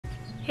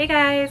Hey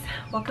guys,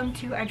 welcome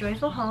to our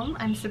joyful home.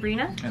 I'm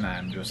Sabrina. And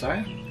I'm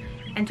Josiah.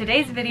 In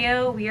today's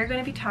video, we are going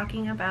to be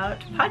talking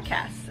about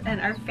podcasts and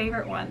our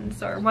favorite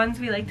ones, or ones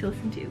we like to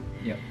listen to.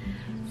 Yep.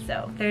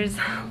 So there's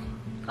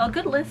a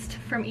good list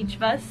from each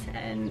of us,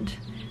 and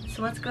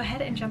so let's go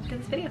ahead and jump into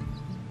this video.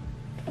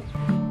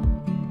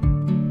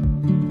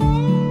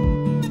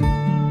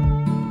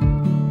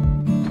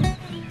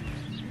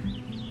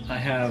 I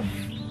have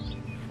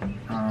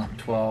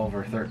 12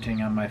 or 13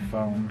 on my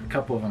phone. A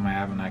couple of them I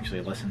haven't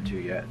actually listened to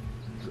yet.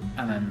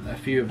 And then a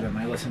few of them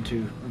I listen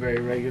to very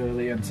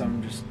regularly and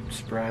some just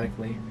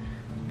sporadically.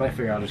 But I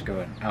figure I'll just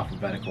go in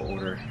alphabetical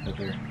order that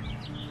they're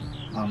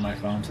on my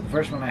phone. So the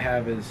first one I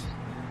have is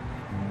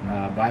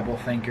Bible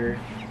Thinker.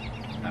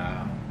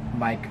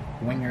 Mike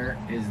Winger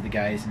is the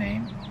guy's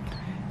name.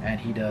 And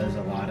he does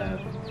a lot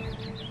of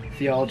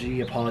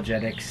theology,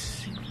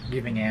 apologetics,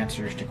 giving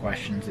answers to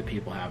questions that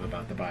people have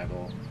about the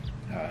Bible.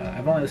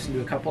 I've only listened to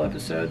a couple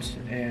episodes,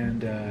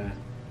 and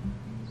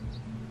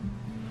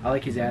I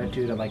like his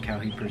attitude. I like how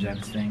he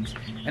presents things.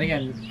 And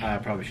again, I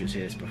probably should say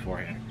this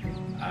beforehand.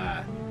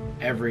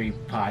 Every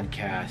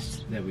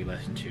podcast that we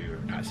listen to,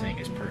 I'm not saying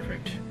is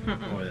perfect,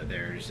 or that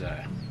there's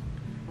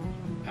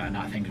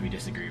not things we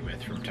disagree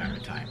with from time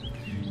to time.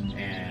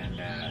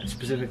 And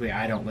specifically,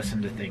 I don't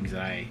listen to things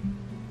that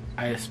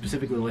I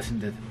specifically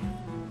listen to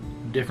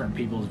different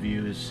people's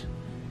views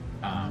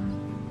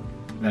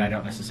that I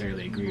don't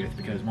necessarily agree with,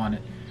 because one,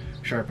 it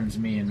sharpens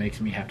me and makes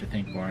me have to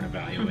think more and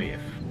evaluate if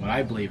what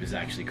I believe is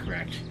actually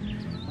correct.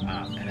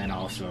 And then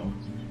also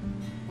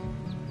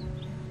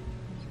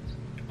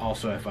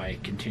if I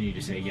continue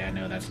to say, yeah,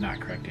 no, that's not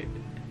correct,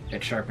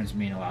 it sharpens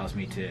me and allows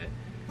me to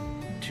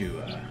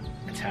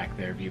attack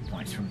their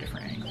viewpoints from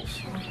different angles.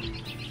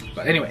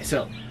 But anyway,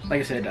 so like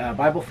I said,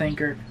 Bible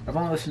Thinker, I've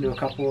only listened to a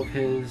couple of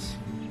his,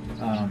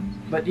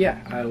 but yeah,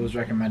 I was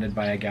recommended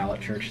by a gal at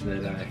church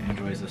that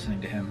enjoys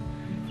listening to him.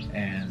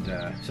 And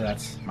so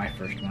that's my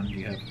first one. Do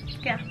you have?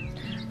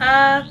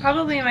 Yeah.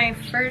 Probably my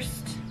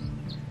first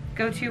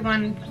go-to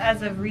one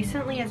as of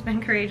recently has been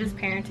Courageous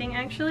Parenting,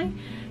 actually.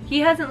 He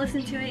hasn't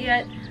listened to it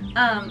yet,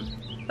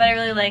 but I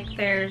really like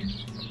their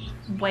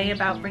way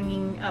about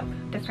bringing up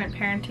different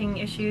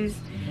parenting issues.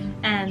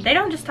 And they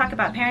don't just talk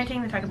about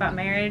parenting, they talk about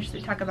marriage, they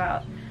talk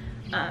about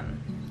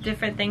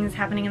different things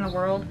happening in the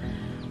world.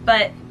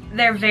 But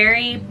they're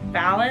very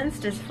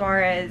balanced as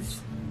far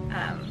as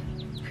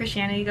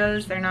Christianity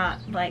goes. They're not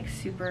like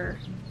super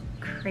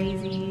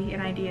crazy in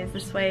ideas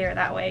this way or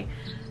that way.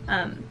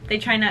 They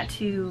try not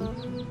to,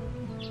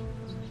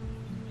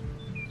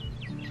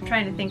 I'm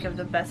trying to think of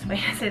the best way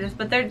to say this,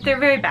 but they're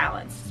very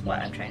balanced is what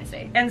I'm trying to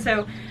say. And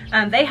so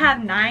they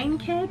have 9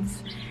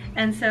 kids,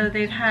 and so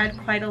they've had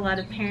quite a lot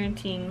of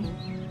parenting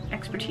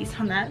expertise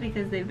on that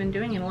because they've been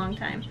doing it a long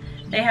time.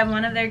 They have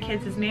one of their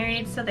kids is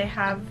married, so they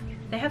have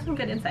some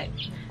good insight.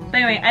 But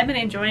anyway, I've been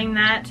enjoying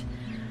that.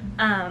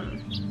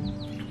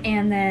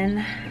 And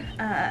then,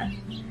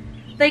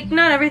 like,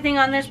 not everything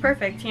on this is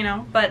perfect, you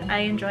know, but I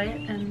enjoy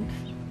it, and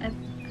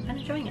I've been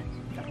enjoying it.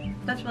 So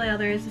that's really all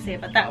there is to say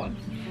about that one.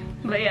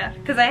 But yeah,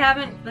 because I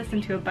haven't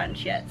listened to a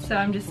bunch yet, so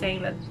I'm just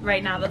saying that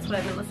right now that's what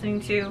I've been listening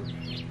to,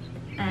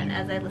 and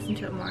as I listen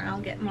to it more,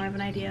 I'll get more of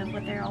an idea of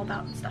what they're all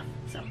about and stuff.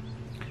 So,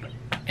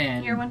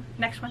 and your one,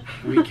 next one.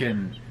 we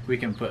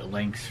can put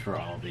links for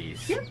all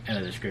these in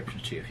the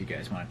description too if you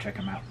guys want to check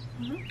them out.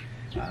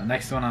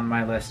 Next one on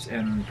my list,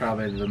 and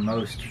probably the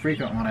most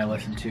frequent one I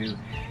listen to,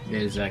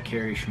 is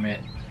Carrie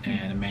Schmidt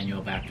and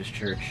Emmanuel Baptist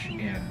Church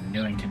in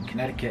Newington,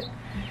 Connecticut.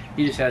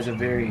 He just has a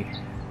very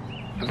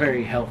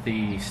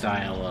healthy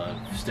style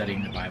of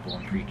studying the Bible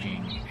and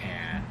preaching,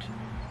 and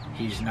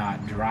he's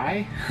not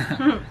dry,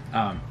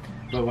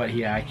 but what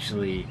he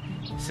actually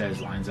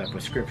says lines up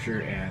with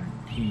Scripture, and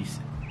he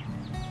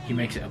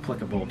makes it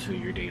applicable to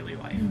your daily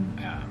life.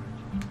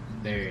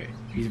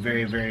 He's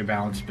very, very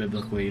balanced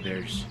biblically.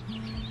 There's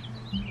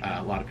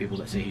a lot of people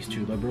that say he's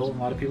too liberal, and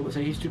a lot of people that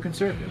say he's too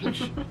conservative,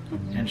 which,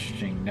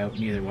 interesting note,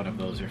 neither one of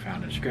those are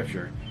found in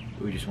Scripture.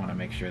 We just want to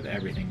make sure that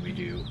everything we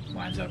do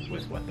lines up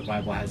with what the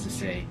Bible has to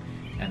say,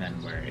 and then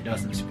where it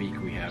doesn't speak,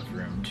 we have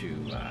room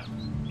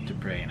to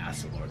pray and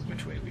ask the Lord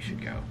which way we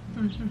should go.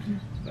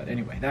 But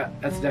anyway,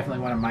 that's definitely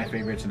one of my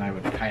favorites, and I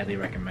would highly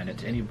recommend it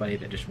to anybody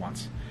that just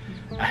wants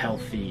a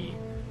healthy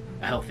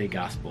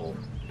gospel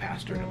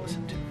pastor to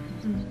listen to.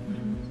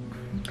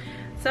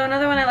 So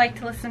another one I like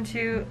to listen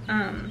to,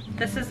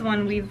 this is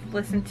one we've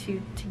listened to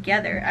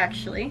together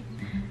actually,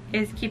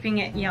 is Keeping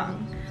It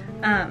Young.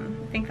 I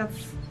think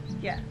that's,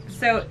 yeah.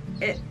 So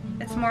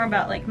it's more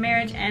about like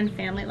marriage and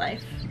family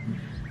life.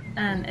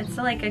 And it's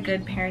like a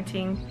good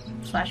parenting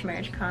 /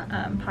 marriage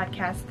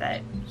podcast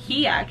that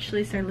he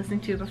actually started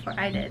listening to before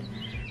I did.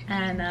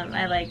 And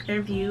I like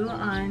their view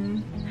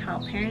on how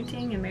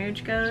parenting and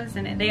marriage goes,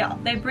 and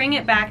they bring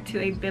it back to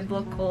a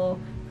biblical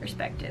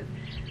perspective.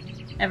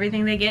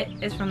 Everything they get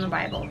is from the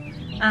Bible,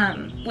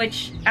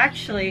 which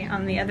actually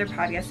on the other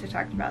podcast they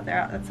talked about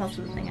there, that's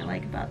also the thing I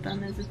like about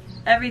them, is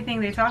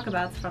everything they talk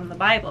about is from the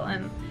Bible.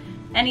 And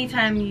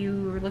anytime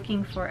you're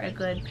looking for a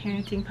good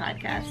parenting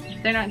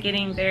podcast, they're not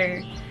getting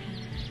their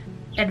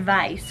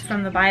advice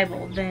from the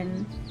Bible,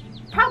 then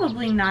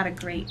probably not a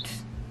great...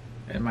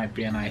 It might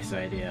be a nice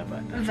idea,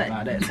 but that's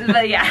not it.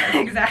 But yeah,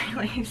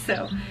 exactly.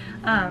 So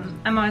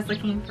I'm always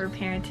looking for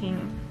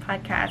parenting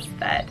podcasts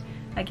that,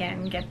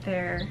 again, get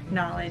their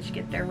knowledge,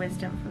 get their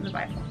wisdom from the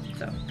Bible.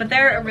 So, but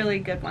they're a really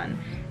good one,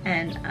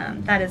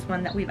 and that is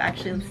one that we've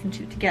actually listened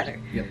to together.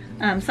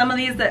 Yep. Some of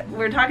these that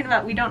we're talking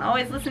about, we don't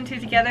always listen to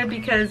together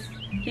because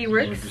he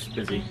works. We're just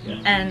busy.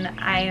 Yeah. And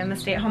I am a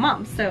stay-at-home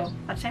mom, so a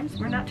lot of times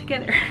we're not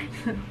together.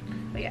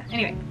 But yeah,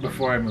 anyway.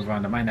 Before I move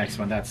on to my next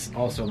one, that's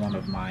also one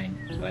of mine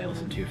that I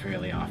listen to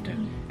fairly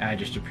often. And I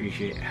just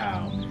appreciate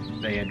how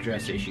they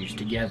address issues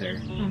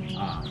together.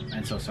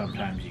 And so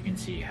sometimes you can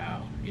see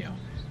how, you know,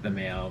 the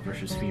male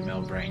versus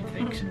female brain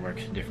thinks and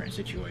works in different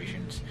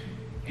situations.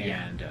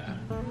 And,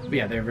 but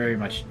yeah, they're very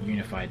much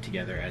unified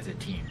together as a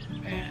team.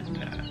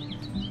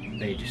 And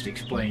they just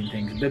explain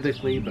things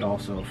biblically, but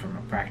also from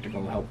a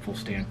practical, helpful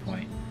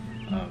standpoint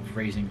of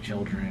raising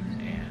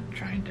children and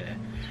trying to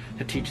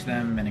teach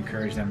them and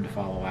encourage them to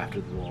follow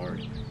after the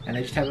Lord. And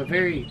they just have a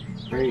very,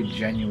 very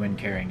genuine,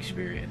 caring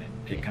spirit, and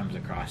it comes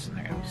across in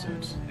their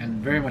episodes.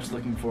 And very much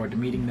looking forward to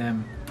meeting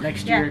them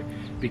next year,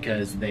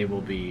 because they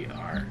will be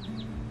our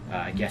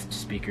guest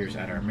speakers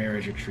at our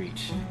marriage retreat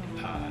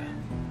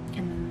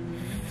in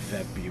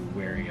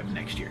February of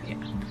next year. Yeah.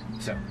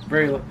 So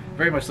very,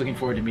 very much looking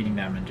forward to meeting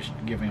them and just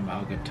giving them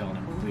a hug, telling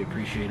them we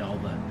appreciate all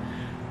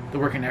the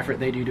work and effort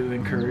they do to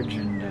encourage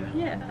and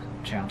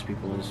challenge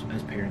people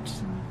as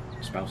parents and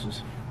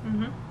spouses.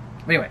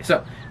 Anyway,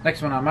 so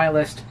next one on my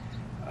list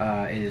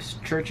is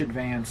Church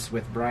Advance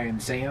with Brian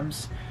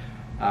Sams.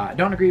 I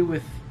don't agree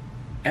with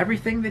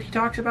everything that he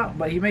talks about,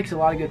 but he makes a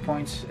lot of good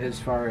points as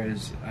far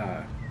as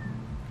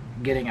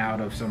getting out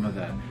of some of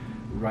the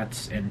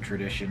ruts and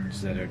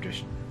traditions that are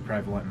just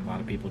prevalent and a lot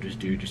of people just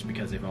do just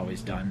because they've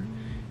always done.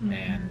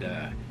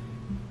 And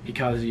he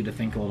causes you to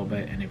think a little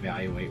bit and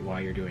evaluate why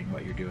you're doing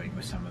what you're doing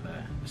with some of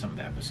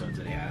the episodes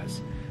that he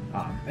has.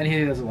 And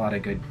he has a lot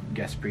of good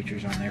guest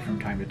preachers on there from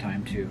time to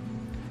time too.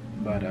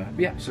 But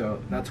yeah,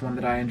 so that's one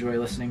that I enjoy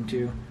listening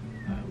to.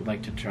 Would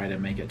like to try to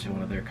make it to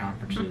one of their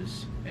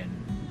conferences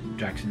in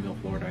Jacksonville,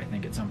 Florida, I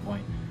think, at some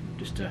point,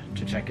 just to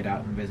check it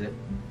out and visit.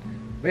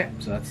 But yeah,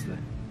 so that's the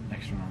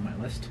next one on my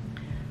list.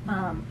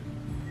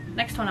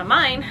 Next one on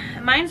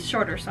mine's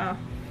shorter, so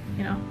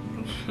you know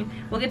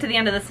we'll get to the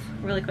end of this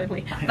really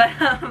quickly.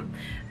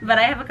 But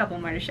I have a couple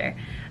more to share.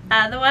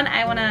 The one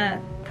I want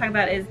to talk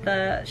about is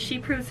the She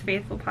Proves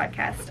Faithful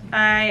podcast.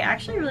 I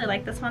actually really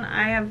like this one.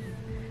 I have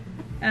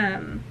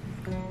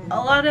a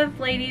lot of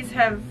ladies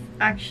have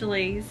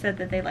actually said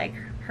that they like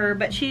her,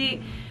 but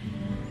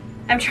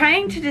I'm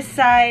trying to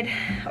decide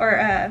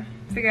or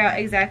figure out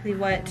exactly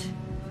what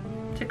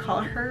to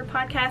call her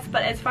podcast,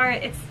 but as far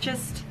as it's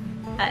just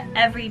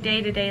every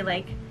day-to-day,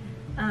 like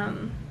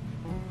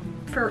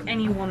for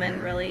any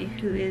woman really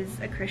who is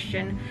a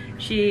Christian.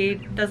 She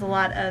does a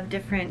lot of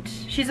different,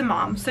 she's a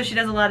mom, so she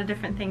does a lot of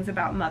different things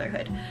about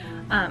motherhood.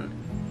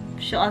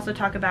 She'll also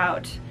talk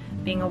about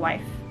being a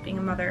wife, being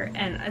a mother,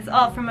 and it's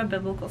all from a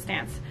biblical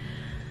stance.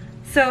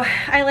 So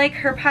I like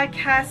her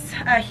podcasts.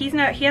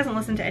 He hasn't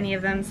listened to any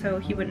of them, so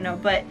he wouldn't know,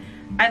 but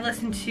I've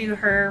listened to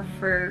her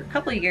for a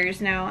couple of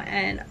years now,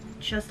 and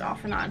just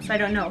off and on, so I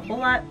don't know a whole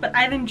lot, but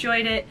I've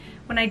enjoyed it.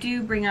 When I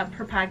do bring up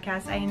her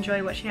podcast, I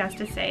enjoy what she has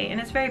to say,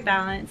 and it's very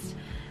balanced,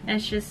 and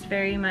it's just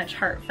very much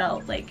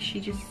heartfelt. Like,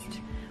 she just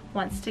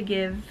wants to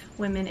give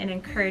women an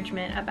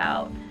encouragement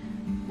about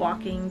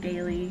walking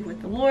daily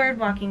with the Lord,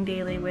 walking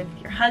daily with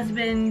your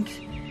husband,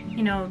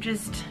 you know,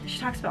 just, she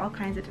talks about all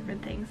kinds of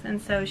different things,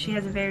 and so she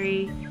has a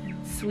very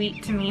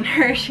sweet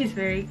demeanor. She's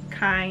very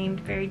kind,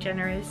 very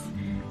generous,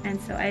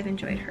 and so I've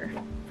enjoyed her.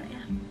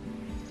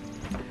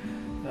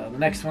 The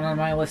next one on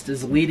my list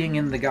is Leading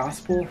in the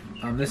Gospel.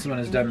 This one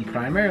is done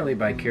primarily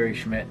by Kerry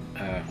Schmidt,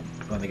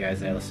 one of the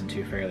guys I listen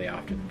to fairly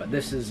often. But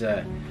this is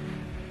a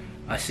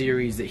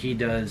series that he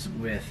does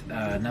with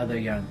another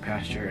young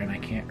pastor, and I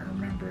can't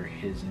remember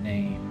his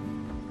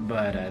name,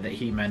 but that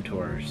he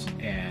mentors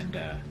and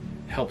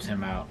helps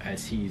him out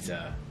as he's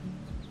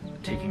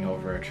taking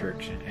over a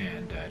church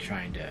and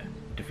trying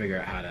to figure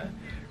out how to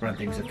run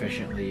things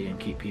efficiently and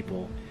keep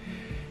people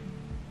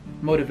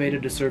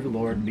motivated to serve the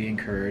Lord and be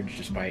encouraged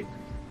despite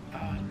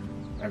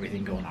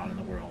everything going on in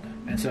the world.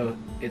 And so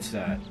it's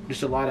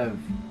just a lot of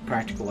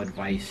practical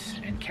advice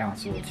and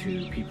counsel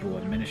to people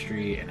in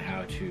ministry and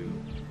how to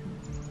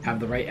have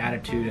the right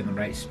attitude and the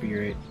right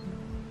spirit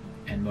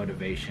and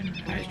motivation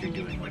as you're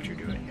doing what you're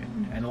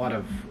doing. And a lot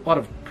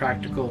of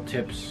practical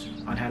tips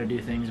on how to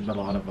do things, but a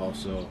lot of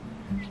also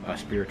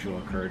spiritual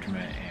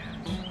encouragement,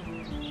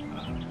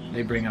 and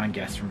they bring on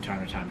guests from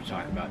time to time to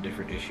talk about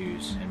different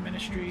issues in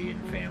ministry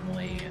and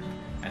family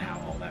and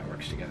how all that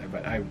works together.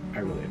 But I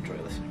really enjoy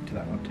listening to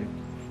that one too.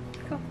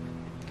 Cool.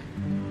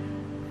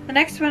 The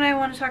next one I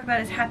want to talk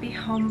about is Happy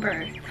Home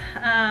Birth.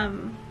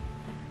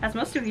 As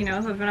most of you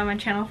know who have been on my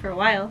channel for a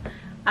while,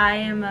 I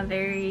am a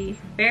very,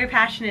 very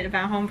passionate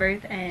about home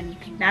birth and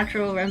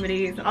natural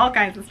remedies and all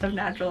kinds of stuff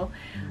natural.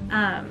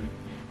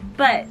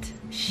 But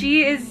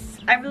she is,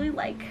 I really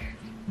like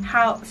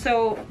how,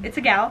 so it's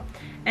a gal,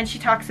 and she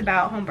talks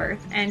about home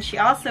birth, and she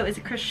also is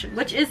a Christian,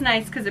 which is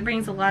nice because it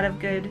brings a lot of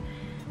good.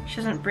 She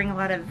doesn't bring a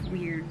lot of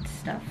weird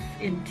stuff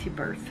into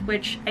birth,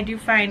 which I do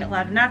find a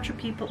lot of natural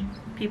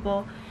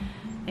people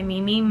I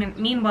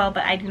mean well,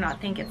 but I do not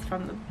think it's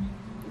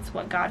it's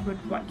what God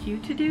would want you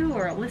to do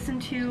or listen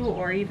to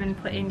or even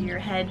put into your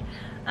head.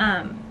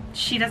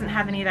 She doesn't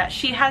have any of that.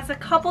 She has a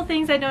couple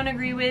things I don't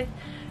agree with.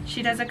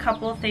 She does a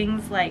couple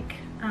things like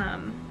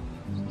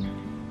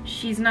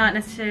she's not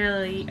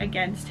necessarily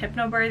against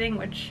hypnobirthing,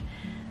 which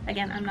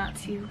again, I'm not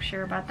too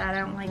sure about that. I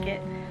don't like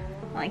it.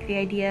 I don't like the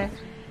idea.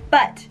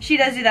 But she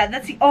does do that.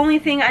 That's the only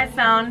thing I've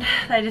found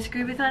that I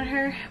disagree with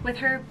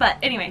her. But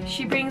anyway,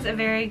 she brings a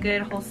very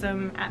good,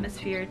 wholesome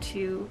atmosphere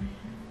to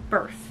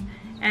birth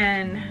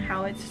and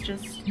how it's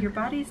just your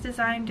body's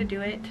designed to do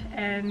it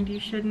and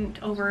you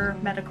shouldn't over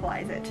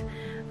medicalize it.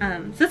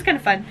 So it's kind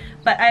of fun.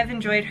 But I've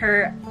enjoyed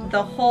her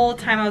the whole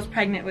time I was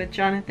pregnant with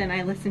Jonathan.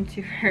 I listened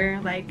to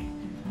her like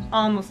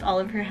almost all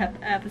of her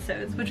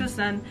episodes, which was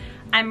fun.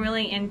 I'm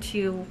really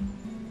into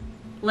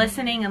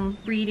listening and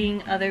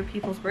reading other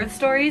people's birth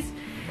stories,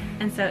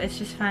 and so it's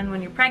just fun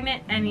when you're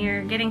pregnant and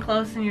you're getting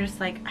close and you're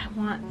just like, I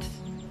want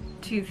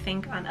to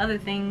think on other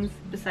things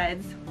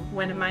besides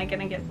when am I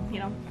gonna get, you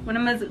know, when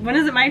is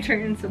it my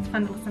turn? So it's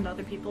fun to listen to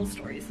other people's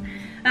stories.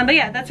 But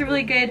yeah, that's a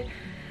really good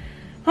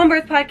home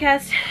birth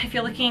podcast if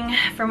you're looking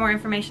for more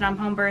information on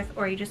home birth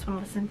or you just want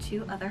to listen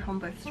to other home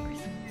birth stories.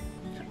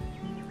 So.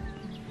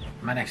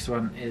 My next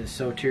one is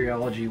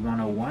Soteriology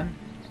 101.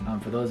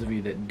 For those of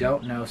you that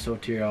don't know,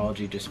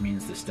 soteriology just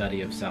means the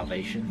study of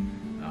salvation.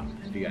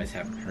 If you guys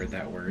haven't heard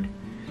that word.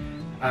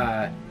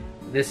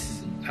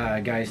 This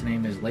guy's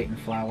name is Leighton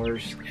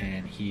Flowers,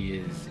 and he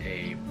is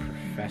a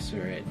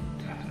professor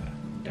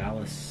at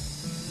Dallas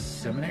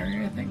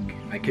Seminary, I think.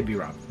 I could be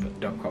wrong, but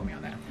don't quote me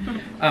on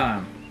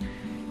that.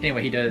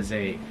 Anyway, he does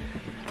a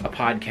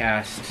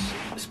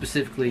podcast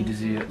specifically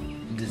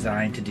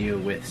designed to deal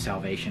with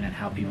salvation and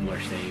how people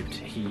are saved.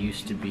 He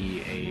used to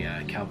be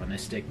a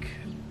Calvinistic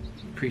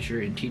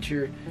preacher and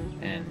teacher,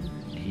 and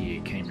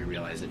he came to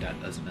realize that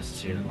doesn't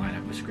necessarily line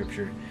up with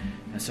Scripture,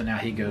 and so now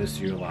he goes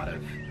through a lot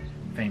of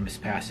famous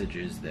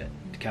passages that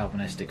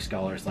Calvinistic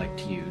scholars like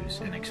to use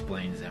and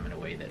explains them in a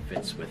way that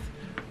fits with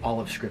all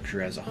of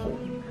Scripture as a whole.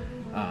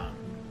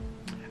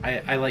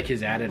 I like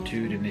his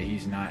attitude in that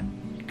he's not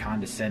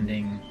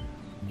condescending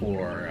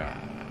or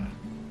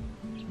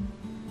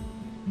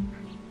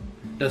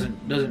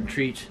doesn't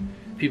treat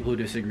people who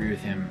disagree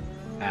with him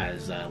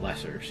as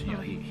lessers. You know,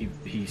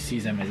 he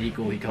sees them as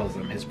equal. He calls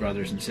them his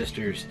brothers and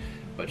sisters,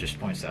 but just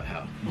points out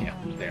how, you know,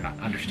 they're not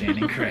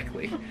understanding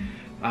correctly.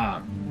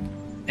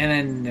 And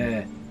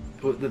then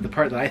the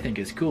part that I think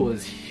is cool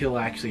is he'll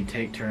actually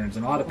take turns,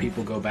 and a lot of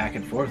people go back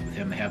and forth with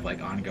him. They have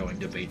like ongoing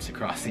debates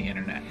across the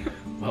internet.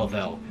 Well,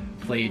 they'll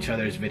play each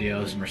other's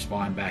videos and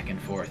respond back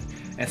and forth,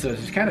 and so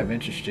it's just kind of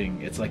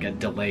interesting. It's like a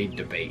delayed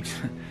debate.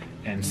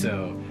 And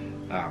so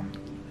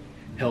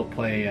he'll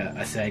play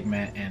a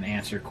segment and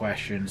answer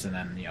questions, and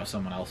then, you know,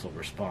 someone else will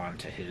respond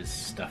to his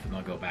stuff, and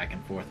they'll go back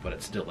and forth, but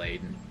it's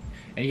delayed,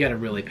 and you got to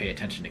really pay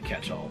attention to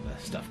catch all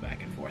the stuff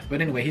back and forth.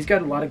 But anyway, he's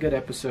got a lot of good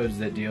episodes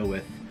that deal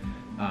with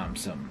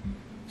some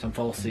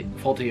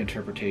faulty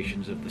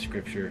interpretations of the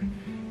Scripture,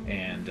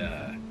 and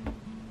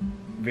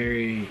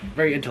very,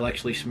 very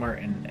intellectually smart,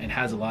 and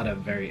has a lot of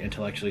very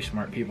intellectually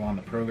smart people on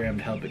the program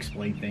to help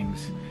explain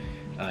things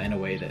in a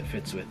way that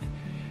fits with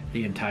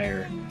the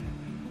entire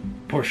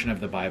portion of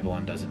the Bible,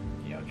 and doesn't,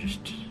 you know,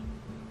 just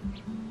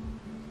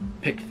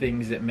pick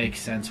things that make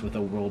sense with a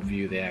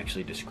worldview. They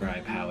actually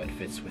describe how it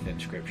fits within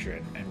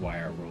Scripture and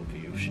why our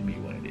worldview should be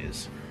what it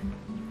is.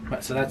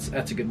 But so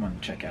that's a good one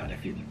to check out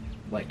if you'd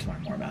like to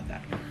learn more about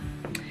that.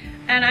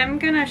 And I'm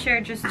gonna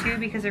share just two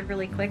because they're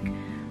really quick.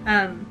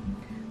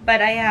 But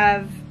I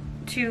have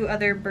two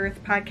other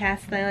birth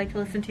podcasts that I like to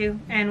listen to,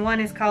 and one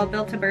is called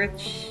Built to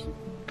Birth,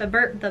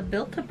 the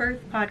Built to Birth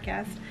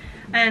podcast,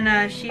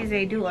 and she's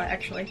a doula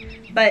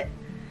actually, but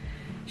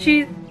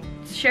she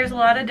shares a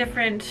lot of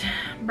different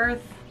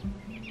birth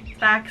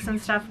facts and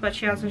stuff, but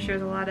she also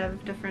shares a lot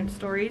of different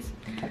stories.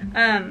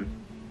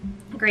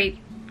 Great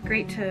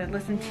to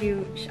listen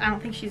to. I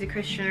don't think she's a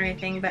Christian or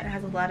anything, but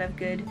has a lot of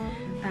good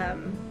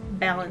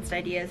balanced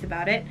ideas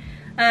about it.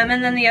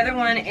 And then the other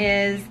one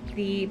is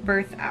the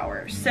Birth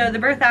Hour. So the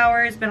Birth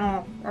Hour has been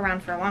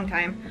around for a long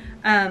time,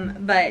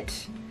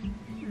 but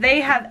they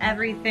have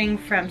everything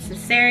from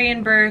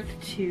cesarean birth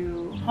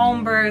to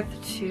home birth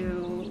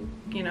to,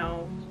 you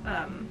know,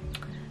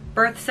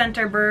 birth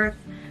center birth,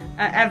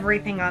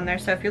 everything on there.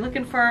 So if you're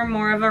looking for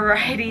more of a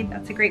variety,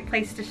 that's a great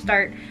place to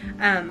start.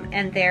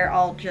 And they're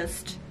all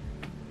just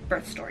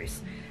birth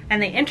stories.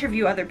 And they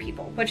interview other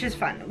people, which is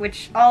fun,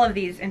 which all of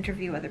these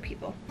interview other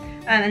people.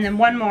 And then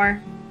one more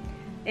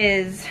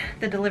is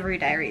the Delivery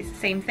Diaries.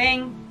 Same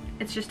thing.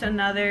 It's just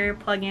another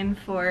plug-in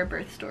for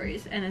birth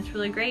stories, and it's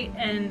really great.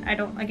 And I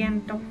don't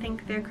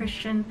think they're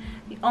Christian.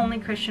 The only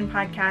Christian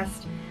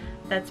podcast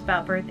that's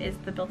about birth is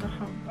the Built to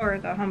Home, or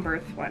the Home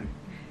Birth one.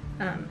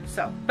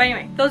 But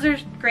anyway, those are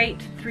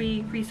great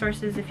 3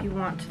 resources if you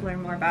want to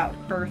learn more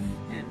about birth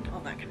and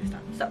all that kind of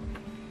stuff. So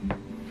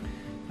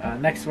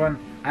Next one,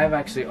 I've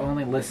actually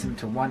only listened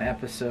to one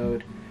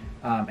episode,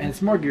 and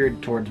it's more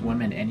geared towards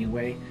women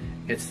anyway.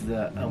 It's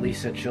the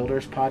Elisa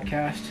Childers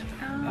podcast,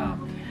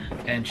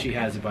 and she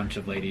has a bunch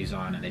of ladies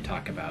on, and they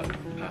talk about,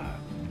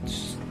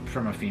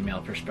 from a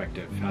female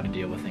perspective, how to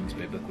deal with things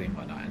biblically and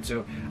whatnot. And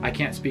so I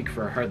can't speak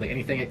for hardly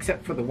anything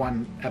except for the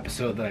one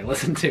episode that I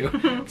listened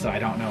to, so I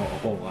don't know a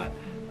whole lot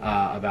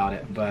about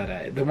it.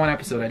 But the one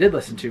episode I did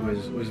listen to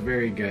was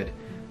very good.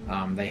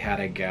 They had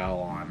a gal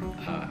on,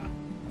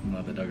 one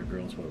of the Duggar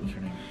girls. What was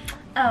her name?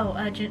 Oh,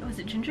 was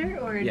it Ginger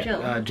or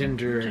Jill?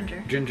 Ginger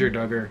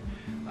Duggar.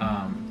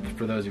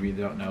 For those of you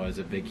that don't know, is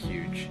a big,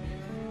 huge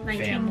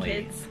 19 family.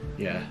 kids.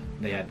 Yeah,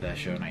 they had the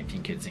show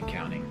 19 Kids and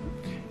Counting.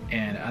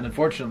 And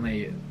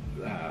unfortunately,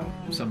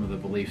 some of the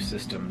belief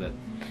system that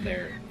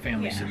their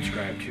family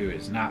subscribed to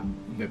is not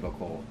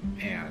biblical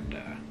and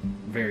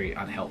very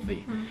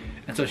unhealthy. Mm-hmm.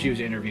 And so she was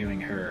interviewing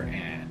her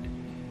and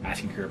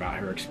asking her about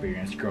her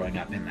experience growing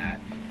up in that,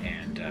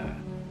 and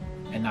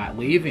not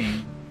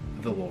leaving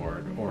the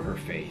Lord or her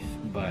faith,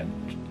 but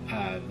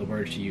the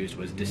word she used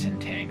was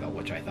disentangle,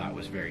 which I thought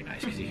was very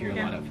nice, because you hear a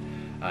lot of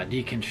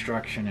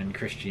deconstruction in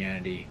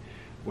Christianity,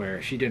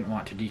 where she didn't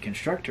want to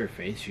deconstruct her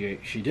faith.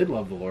 She did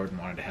love the Lord and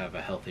wanted to have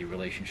a healthy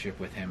relationship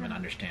with Him and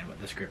understand what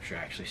the Scripture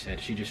actually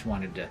said. She just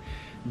wanted to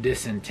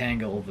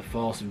disentangle the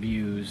false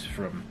views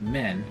from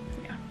men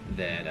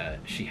that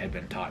she had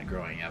been taught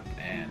growing up,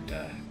 and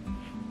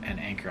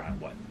anchor on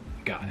what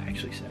God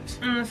actually says.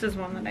 And this is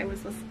one that I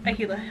was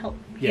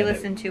he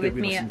listened to with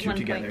me at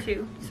one point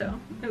too, so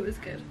it was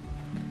good.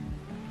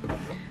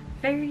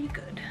 Very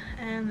good.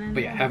 And then,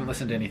 but yeah, I haven't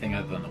listened to anything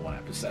other than the one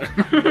episode.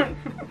 The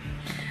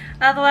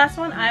last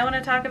one I want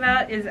to talk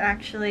about is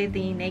actually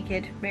the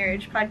Naked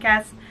Marriage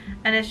podcast,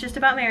 and it's just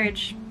about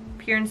marriage,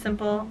 pure and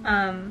simple.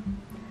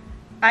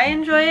 I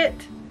enjoy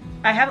it.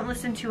 I haven't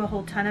listened to a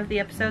whole ton of the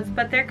episodes,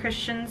 but they're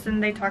Christians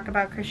and they talk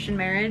about Christian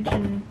marriage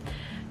and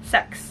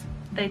sex.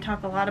 They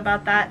talk a lot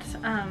about that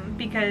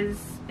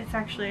because it's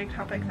actually a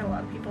topic that a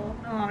lot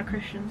of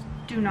Christians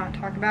do not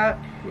talk about.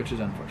 Which is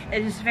unfortunate.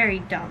 It is very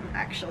dumb,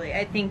 actually.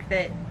 I think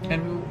that...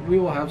 And we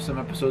will have some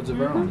episodes of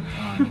our own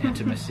on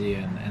intimacy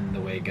and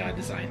the way God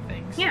designed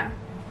things. Yeah.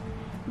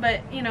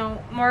 But,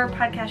 more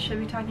podcasts should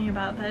be talking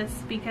about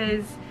this,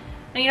 because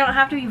you don't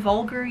have to be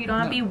vulgar, you don't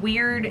have to be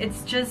weird.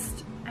 It's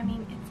just,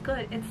 it's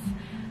good. It's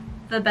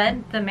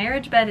the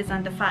marriage bed is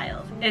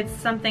undefiled. It's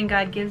something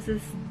God gives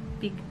us.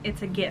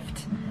 It's a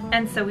gift.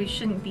 And so we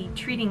shouldn't be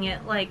treating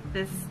it like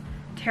this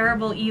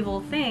terrible,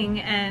 evil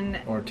thing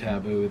or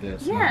taboo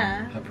that's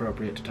not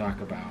appropriate to talk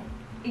about.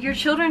 Your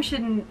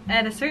children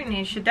at a certain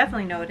age should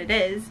definitely know what it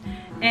is,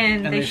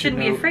 and they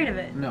shouldn't be afraid of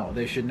it. No,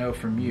 they should know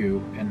from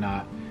you and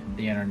not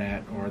the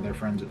internet or their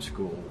friends at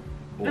school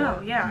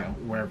or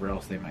wherever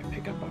else they might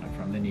pick up on it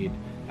from. They need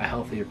a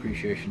healthy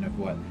appreciation of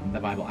what the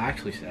Bible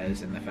actually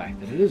says and the fact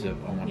that it is a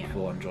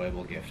wonderful,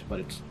 enjoyable gift, but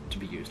it's to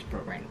be used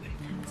appropriately.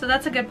 So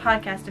that's a good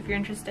podcast if you're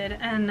interested,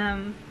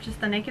 and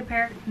just the Naked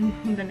Marriage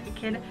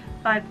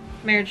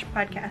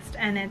podcast,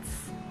 and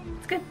it's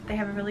good. They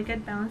have a really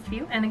good balanced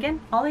view, and again,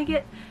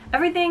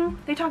 everything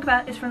they talk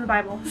about is from the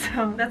Bible,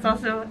 so that's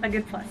also a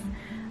good plus.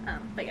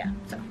 But yeah,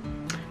 so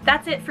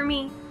that's it for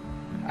me.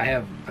 I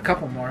have a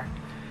couple more.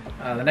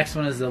 The next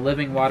one is the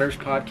Living Waters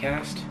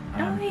podcast.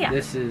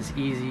 This is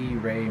Easy,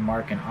 Ray,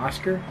 Mark, and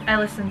Oscar. I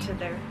listen to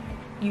their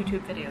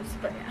YouTube videos,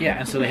 but yeah,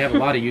 and so they have a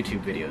lot of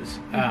YouTube videos.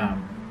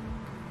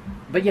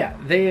 But yeah,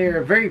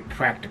 they're very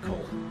practical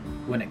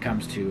when it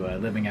comes to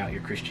living out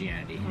your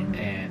Christianity,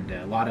 and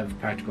a lot of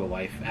practical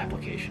life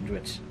applications,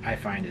 which I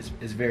find is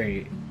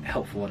very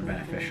helpful and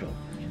beneficial.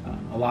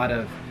 A lot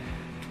of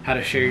how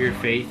to share your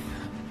faith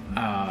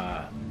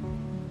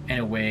in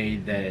a way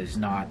that is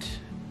not,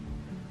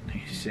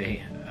 what's the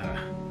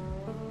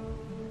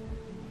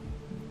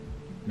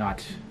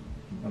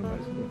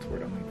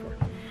word I'm looking for?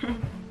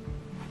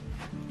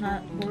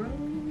 Not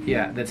worldly?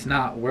 Yeah, that's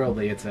not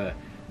worldly. It's the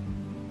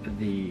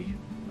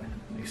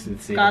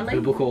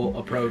biblical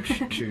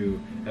approach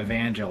to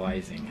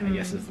evangelizing, I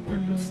guess is the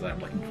word that I'm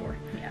looking for.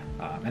 Yeah.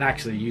 And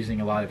actually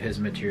using a lot of his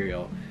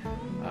material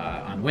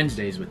on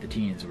Wednesdays with the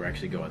teens. We're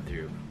actually going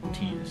through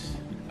teens,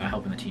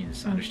 helping the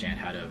teens understand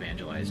how to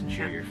evangelize and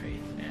share your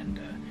faith. And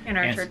in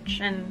our church,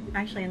 and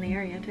actually in the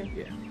area too.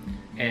 Yeah.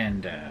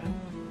 And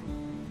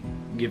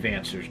give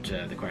answers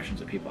to the questions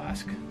that people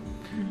ask.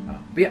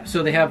 But yeah,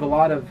 so they have a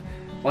lot of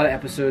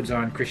episodes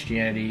on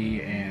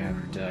Christianity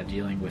and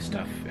dealing with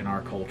stuff in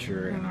our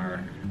culture and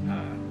our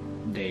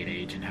day and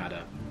age, and how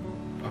to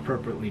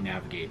appropriately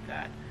navigate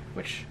that,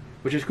 which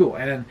is cool.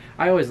 And then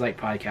I always like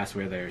podcasts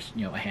where there's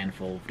a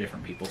handful of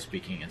different people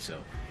speaking, and so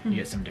you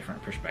get some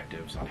different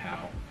perspectives on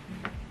how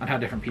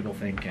different people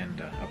think and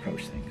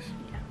approach things.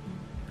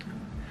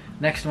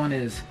 Next one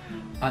is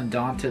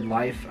Undaunted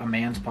Life, a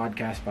Man's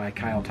Podcast by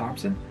Kyle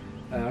Thompson.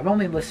 I've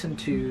only listened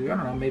to,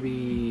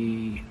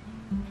 maybe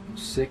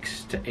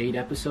 6 to 8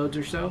 episodes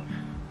or so,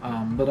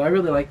 but I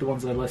really like the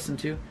ones that I listened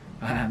to.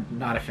 I'm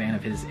not a fan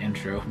of his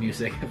intro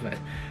music, but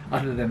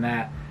other than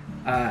that,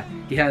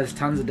 he has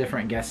tons of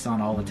different guests on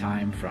all the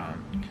time,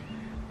 from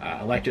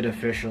elected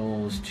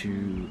officials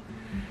to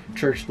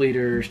church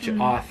leaders to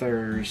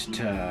authors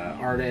to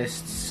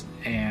artists,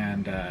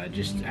 and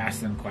just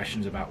ask them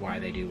questions about why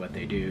they do what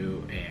they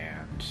do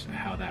and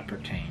how that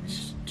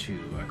pertains to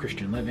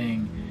Christian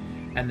living.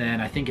 And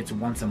then I think it's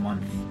once a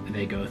month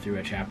they go through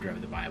a chapter of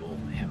the Bible,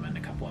 him and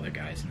a couple other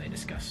guys, and they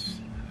discuss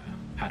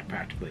how to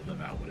practically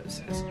live out what it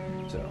says.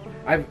 So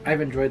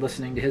I've enjoyed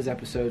listening to his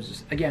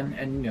episodes again,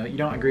 and you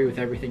don't agree with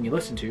everything you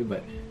listen to,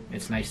 but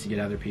it's nice to get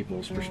other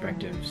people's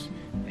perspectives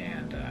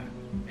and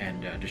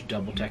just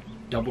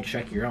double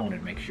check your own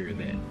and make sure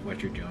that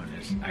what you're doing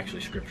is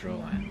actually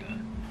scriptural and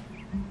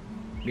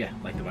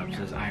like the Bible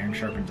says, iron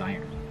sharpens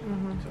iron.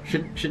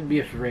 So shouldn't be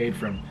afraid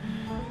from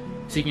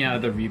seeking out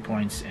other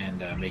viewpoints and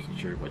making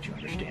sure what you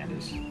understand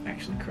is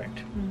actually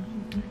correct.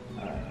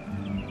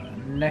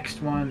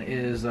 Next one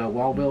is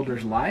Wall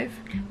Builders Live.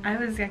 I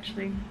haven't listened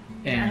to him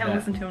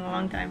in a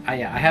long time. I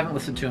haven't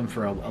listened to him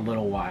for a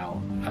little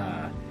while,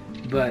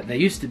 but they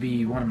used to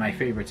be one of my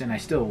favorites, and I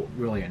still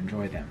really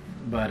enjoy them.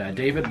 But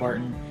David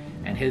Barton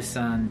and his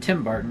son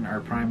Tim Barton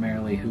are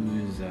primarily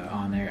who's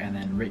on there, and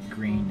then Rick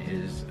Green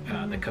is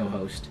the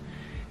co-host.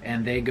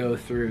 And they go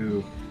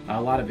through a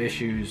lot of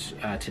issues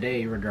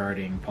today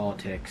regarding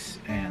politics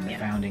and the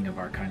founding of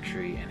our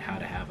country and how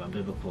to have a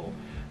biblical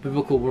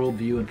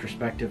worldview and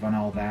perspective on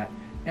all that.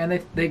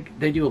 And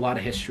they do a lot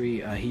of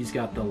history. He's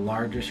got the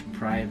largest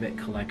private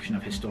collection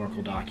of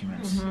historical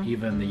documents.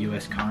 Even the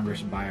U.S.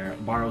 Congress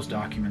borrows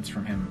documents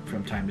from him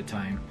from time to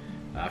time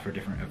for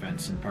different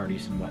events and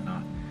parties and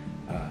whatnot.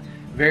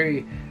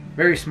 Very,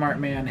 very smart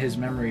man. His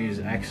memory is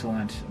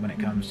excellent when it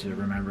comes to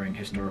remembering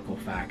historical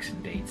facts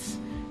and dates.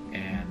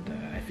 And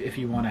if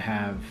you want to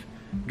have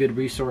good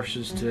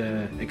resources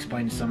to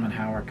explain to someone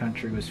how our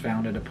country was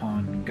founded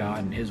upon God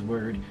and His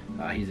Word,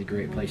 he's a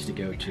great place to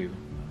go to.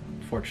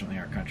 Fortunately,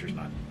 our country's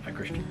not a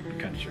Christian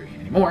country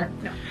anymore.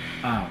 No.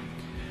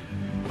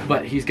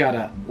 But he's got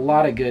a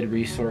lot of good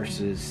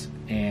resources,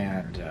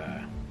 and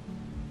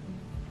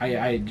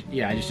I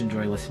just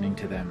enjoy listening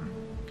to them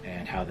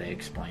and how they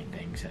explain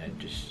things, and it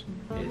just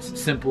is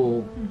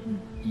simple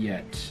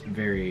yet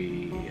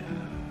very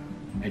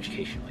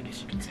educational, I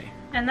guess you could say.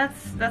 And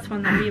that's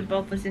one that we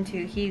both listened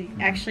to. He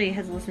actually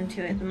has listened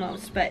to it the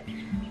most, but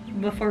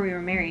before we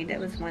were married,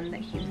 it was one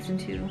that he listened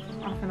to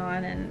off and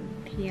on, and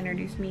he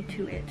introduced me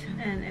to it,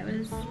 and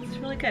it's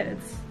really good.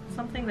 It's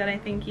something that I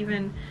think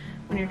even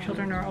when your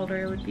children are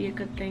older, it would be a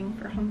good thing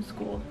for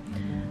homeschool,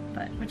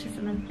 but which is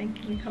another thing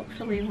we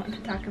hopefully want to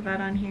talk about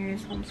on here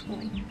is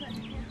homeschooling. But,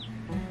 yeah.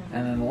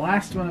 And then the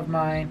last one of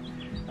mine,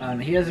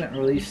 he hasn't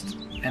released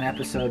an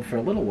episode for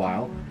a little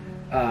while,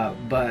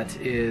 but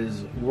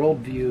is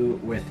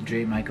Worldview with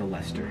J. Michael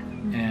Lester.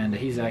 And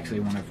he's actually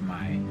one of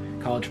my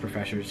college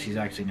professors. He's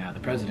actually now the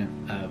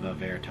president of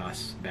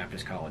Veritas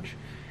Baptist College.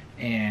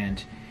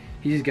 And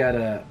he's got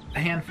a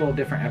handful of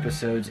different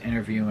episodes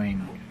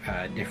interviewing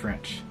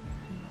different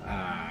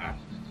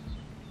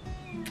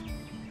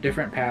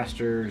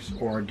pastors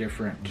or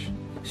different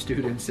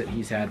students that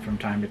he's had from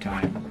time to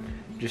time,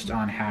 just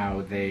on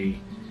how they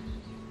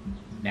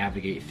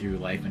navigate through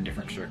life in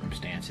different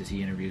circumstances.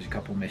 He interviews a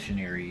couple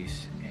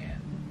missionaries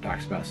and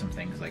talks about some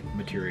things like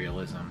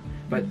materialism,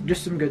 but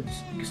just some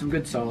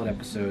good solid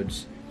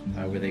episodes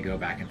where they go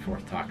back and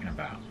forth talking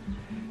about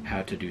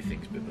how to do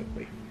things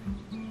biblically.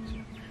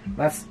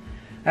 So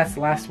that's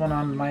the last one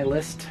on my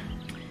list.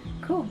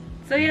 Cool.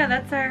 So yeah,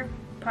 that's our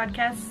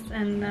podcast,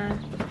 and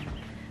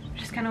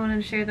just kind of wanted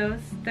to share those.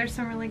 There's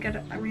some really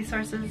good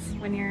resources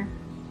when you're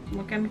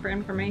looking for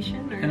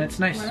information, or and it's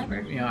nice.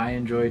 Whatever. I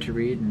enjoy to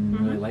read and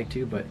really like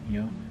to, but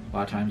a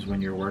lot of times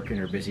when you're working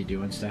or busy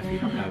doing stuff, you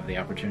don't have the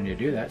opportunity to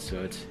do that.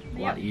 So it's a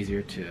lot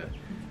easier to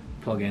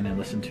plug in and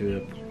listen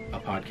to a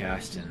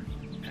podcast and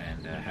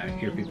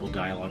hear people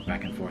dialogue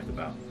back and forth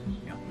about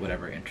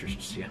whatever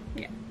interests you.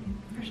 Yeah,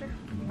 for sure.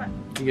 But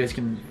you guys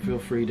can feel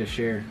free to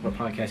share what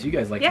podcasts you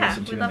guys like to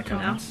listen to in the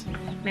comments.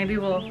 Maybe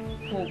we'll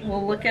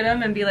look at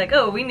them and be like,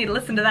 oh, we need to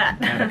listen to that.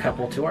 Add a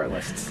couple to our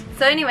lists.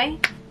 So anyway,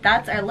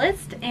 that's our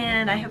list,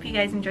 and I hope you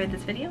guys enjoyed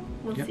this video.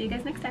 We'll see you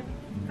guys next time.